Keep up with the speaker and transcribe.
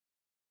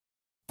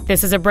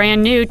This is a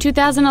brand new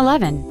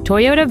 2011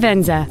 Toyota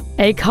Venza,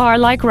 a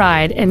car-like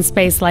ride and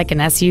space like an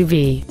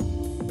SUV.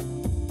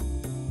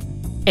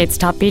 Its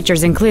top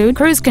features include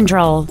cruise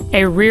control,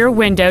 a rear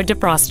window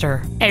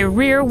defroster, a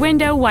rear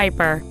window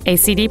wiper, a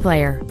CD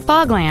player,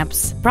 fog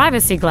lamps,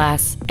 privacy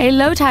glass, a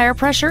low tire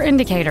pressure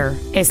indicator,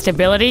 a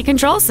stability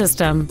control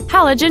system,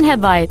 halogen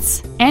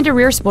headlights, and a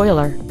rear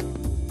spoiler.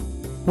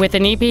 With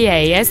an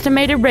EPA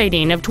estimated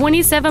rating of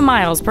 27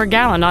 miles per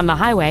gallon on the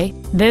highway,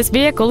 this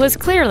vehicle is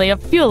clearly a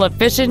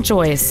fuel-efficient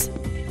choice.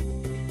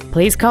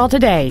 Please call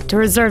today to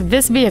reserve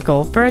this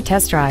vehicle for a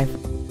test drive.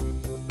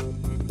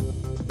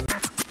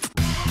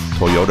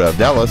 Toyota of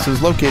Dallas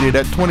is located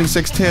at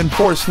 2610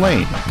 Forest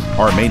Lane.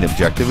 Our main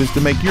objective is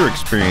to make your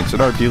experience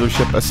at our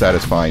dealership a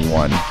satisfying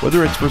one,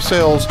 whether it's for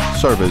sales,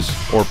 service,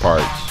 or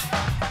parts.